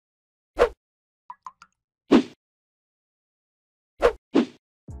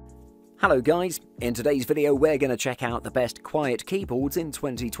Hello guys, in today's video we're going to check out the best quiet keyboards in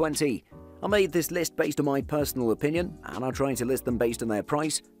 2020. I made this list based on my personal opinion and I'm trying to list them based on their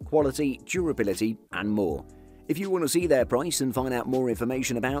price, quality, durability and more. If you want to see their price and find out more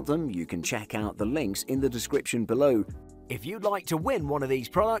information about them, you can check out the links in the description below. If you'd like to win one of these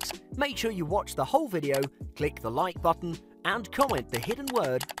products, make sure you watch the whole video, click the like button and comment the hidden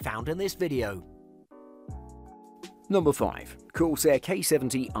word found in this video. Number 5. Corsair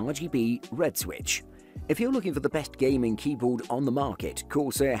K70 RGB Red Switch. If you're looking for the best gaming keyboard on the market,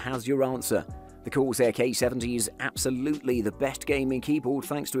 Corsair has your answer. The Corsair K70 is absolutely the best gaming keyboard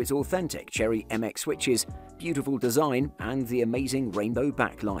thanks to its authentic Cherry MX switches, beautiful design and the amazing rainbow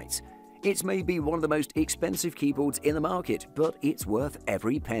backlights. It's maybe one of the most expensive keyboards in the market, but it's worth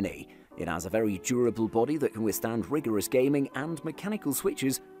every penny. It has a very durable body that can withstand rigorous gaming and mechanical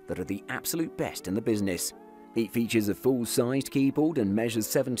switches that are the absolute best in the business. It features a full-sized keyboard and measures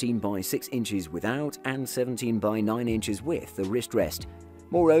 17 by 6 inches without and 17 by 9 inches with the wrist rest.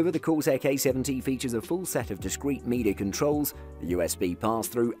 Moreover, the Corsair K70 features a full set of discrete media controls, a USB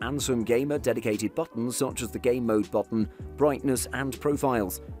pass-through and some gamer-dedicated buttons such as the game mode button, brightness and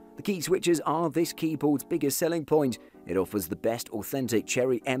profiles. The key switches are this keyboard's biggest selling point. It offers the best authentic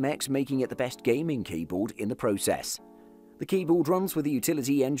Cherry MX, making it the best gaming keyboard in the process. The keyboard runs with the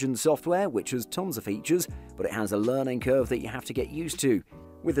Utility Engine software, which has tons of features, but it has a learning curve that you have to get used to.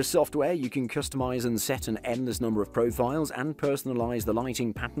 With the software, you can customize and set an endless number of profiles and personalize the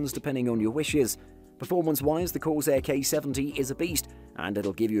lighting patterns depending on your wishes. Performance-wise, the Corsair K70 is a beast, and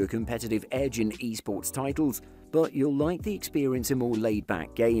it'll give you a competitive edge in esports titles, but you'll like the experience in more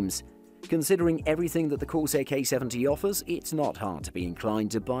laid-back games. Considering everything that the Corsair K70 offers, it's not hard to be inclined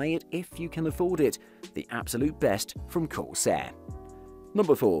to buy it if you can afford it. The absolute best from Corsair.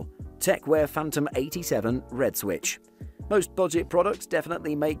 Number 4. Techwear Phantom 87 Red Switch. Most budget products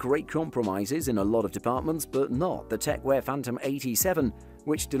definitely make great compromises in a lot of departments, but not the Techwear Phantom 87,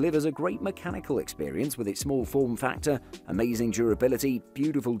 which delivers a great mechanical experience with its small form factor, amazing durability,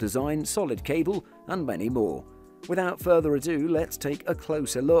 beautiful design, solid cable, and many more. Without further ado, let's take a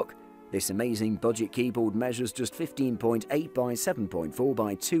closer look. This amazing budget keyboard measures just 15.8 by 7.4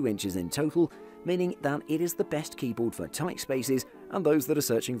 by 2 inches in total, meaning that it is the best keyboard for tight spaces and those that are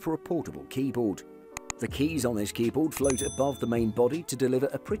searching for a portable keyboard. The keys on this keyboard float above the main body to deliver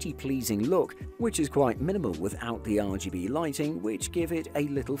a pretty pleasing look, which is quite minimal without the RGB lighting, which give it a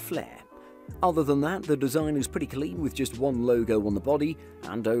little flair. Other than that, the design is pretty clean with just one logo on the body,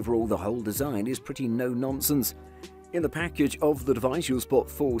 and overall the whole design is pretty no-nonsense. In the package of the device, you'll spot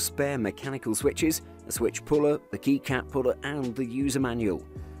 4 spare mechanical switches, a switch puller, the keycap puller, and the user manual.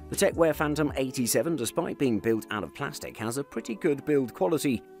 The Techwear Phantom 87, despite being built out of plastic, has a pretty good build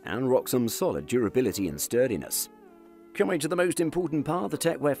quality and rocks some solid durability and sturdiness. Coming to the most important part, the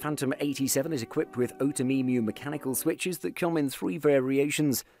Techwear Phantom 87 is equipped with Otamimu mechanical switches that come in 3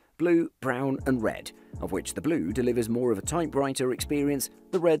 variations: blue, brown and red, of which the blue delivers more of a typewriter experience,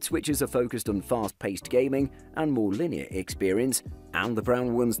 the red switches are focused on fast-paced gaming and more linear experience, and the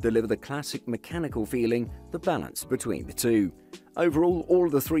brown ones deliver the classic mechanical feeling, the balance between the two. Overall, all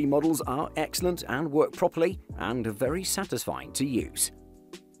of the 3 models are excellent and work properly and are very satisfying to use.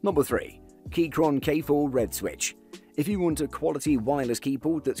 Number 3. Keychron K4 Red Switch. If you want a quality wireless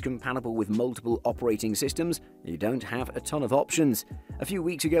keyboard that's compatible with multiple operating systems, you don't have a ton of options. A few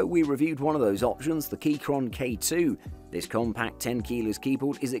weeks ago we reviewed one of those options, the Keychron K2. This compact 10 keyless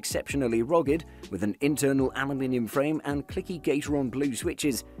keyboard is exceptionally rugged, with an internal aluminium frame and clicky Gateron blue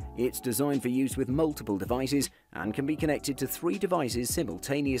switches. It's designed for use with multiple devices and can be connected to 3 devices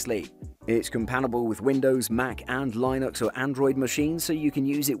simultaneously. It's compatible with Windows, Mac and Linux or Android machines, so you can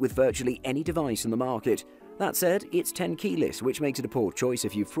use it with virtually any device in the market. That said, it's 10 keyless, which makes it a poor choice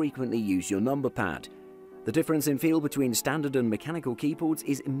if you frequently use your number pad. The difference in feel between standard and mechanical keyboards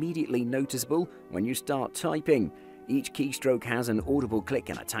is immediately noticeable when you start typing. Each keystroke has an audible click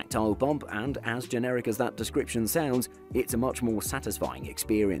and a tactile bump, and as generic as that description sounds, it's a much more satisfying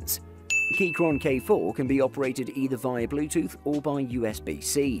experience. The Keychron K4 can be operated either via Bluetooth or by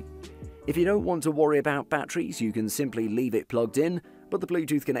USB-C. If you don't want to worry about batteries, you can simply leave it plugged in, but the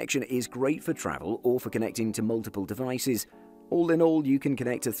Bluetooth connection is great for travel or for connecting to multiple devices. All in all, you can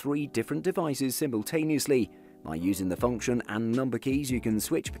connect to 3 different devices simultaneously. By using the function and number keys, you can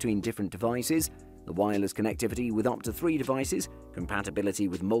switch between different devices. The wireless connectivity with up to 3 devices, compatibility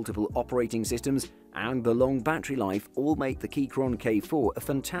with multiple operating systems, and the long battery life all make the Keychron K4 a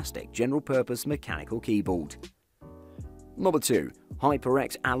fantastic general-purpose mechanical keyboard. Number 2.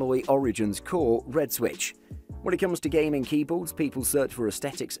 HyperX Alloy Origins Core Red Switch. When it comes to gaming keyboards, people search for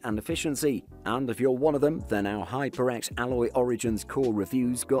aesthetics and efficiency, and if you're one of them, then our HyperX Alloy Origins Core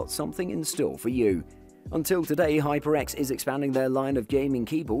review's got something in store for you. Until today, HyperX is expanding their line of gaming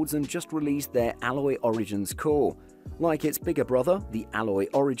keyboards and just released their Alloy Origins Core. Like its bigger brother, the Alloy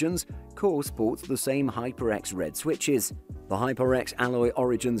Origins, Core sports the same HyperX red switches. The HyperX Alloy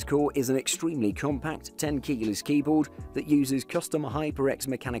Origins Core is an extremely compact 10-keyless keyboard that uses custom HyperX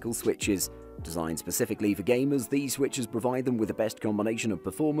mechanical switches. Designed specifically for gamers, these switches provide them with the best combination of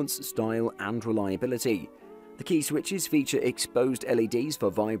performance, style, and reliability. The key switches feature exposed LEDs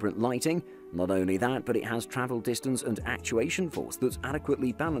for vibrant lighting. Not only that, but it has travel distance and actuation force that's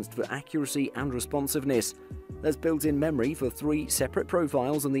adequately balanced for accuracy and responsiveness. There's built-in memory for 3 separate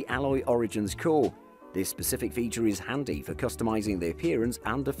profiles on the Alloy Origins Core. This specific feature is handy for customizing the appearance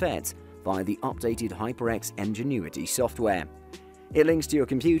and effects via the updated HyperX Ingenuity software. It links to your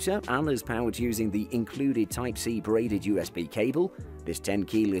computer and is powered using the included Type-C braided USB cable. This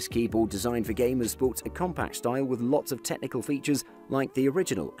 10-keyless keyboard designed for gamers sports a compact style with lots of technical features like the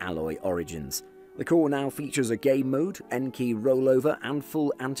original Alloy Origins. The Core now features a game mode, N-key rollover, and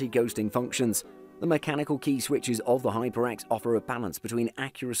full anti-ghosting functions. The mechanical key switches of the HyperX offer a balance between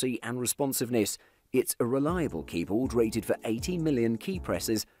accuracy and responsiveness. It's a reliable keyboard rated for 80 million key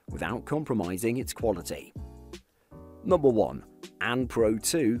presses without compromising its quality. Number 1. Pro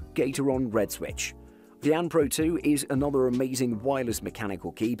 2 Keychron Red Switch. The Pro 2 is another amazing wireless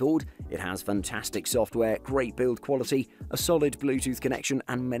mechanical keyboard. It has fantastic software, great build quality, a solid Bluetooth connection,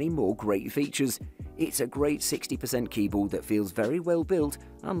 and many more great features. It's a great 60% keyboard that feels very well built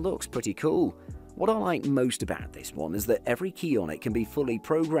and looks pretty cool. What I like most about this one is that every key on it can be fully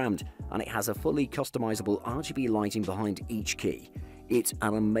programmed, and it has a fully customizable RGB lighting behind each key. It's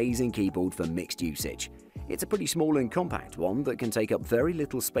an amazing keyboard for mixed usage. It's a pretty small and compact one that can take up very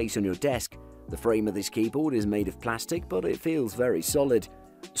little space on your desk. The frame of this keyboard is made of plastic, but it feels very solid.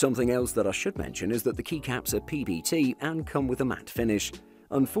 Something else that I should mention is that the keycaps are PBT and come with a matte finish.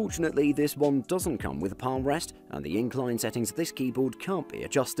 Unfortunately, this one doesn't come with a palm rest, and the incline settings of this keyboard can't be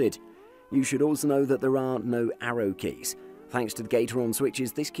adjusted. You should also know that there are no arrow keys. Thanks to the Keychron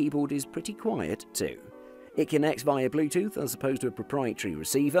switches, this keyboard is pretty quiet too. It connects via Bluetooth as opposed to a proprietary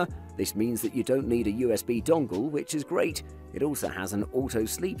receiver. This means that you don't need a USB dongle, which is great. It also has an auto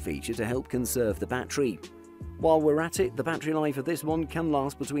sleep feature to help conserve the battery. While we're at it, the battery life of this one can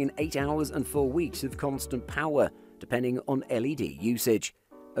last between 8 hours and 4 weeks of constant power, depending on LED usage.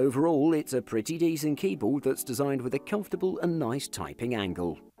 Overall, it's a pretty decent keyboard that's designed with a comfortable and nice typing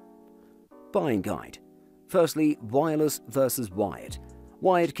angle. Buying guide. Firstly, wireless versus wired.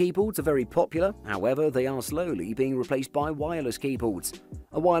 Wired keyboards are very popular, however, they are slowly being replaced by wireless keyboards.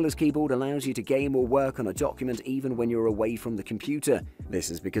 A wireless keyboard allows you to game or work on a document even when you're away from the computer. This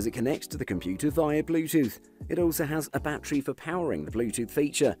is because it connects to the computer via Bluetooth. It also has a battery for powering the Bluetooth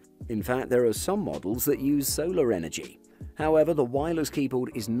feature. In fact, there are some models that use solar energy. However, the wireless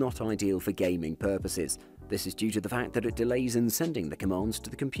keyboard is not ideal for gaming purposes. This is due to the fact that it delays in sending the commands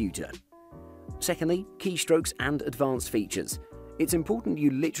to the computer. Secondly, keystrokes and advanced features. It's important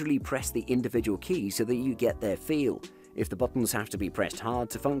you literally press the individual keys so that you get their feel. If the buttons have to be pressed hard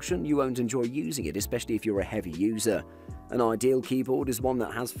to function, you won't enjoy using it, especially if you're a heavy user. An ideal keyboard is one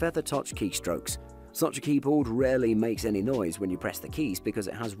that has feather touch keystrokes. Such a keyboard rarely makes any noise when you press the keys because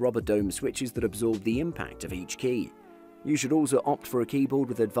it has rubber dome switches that absorb the impact of each key. You should also opt for a keyboard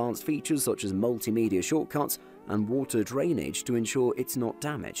with advanced features such as multimedia shortcuts and water drainage to ensure it's not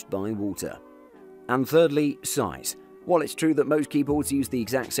damaged by water. And thirdly, size. While it's true that most keyboards use the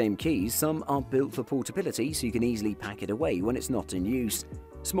exact same keys, some are built for portability so you can easily pack it away when it's not in use.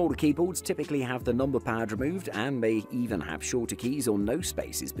 Smaller keyboards typically have the number pad removed and may even have shorter keys or no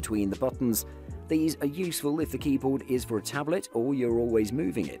spaces between the buttons. These are useful if the keyboard is for a tablet or you're always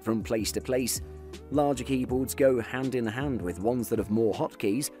moving it from place to place. Larger keyboards go hand in hand with ones that have more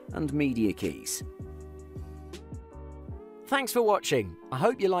hotkeys and media keys. Thanks for watching. I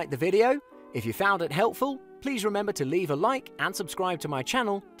hope you liked the video. If you found it helpful, please remember to leave a like and subscribe to my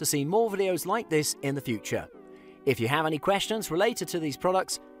channel to see more videos like this in the future. If you have any questions related to these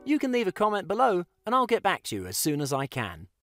products, you can leave a comment below and I'll get back to you as soon as I can.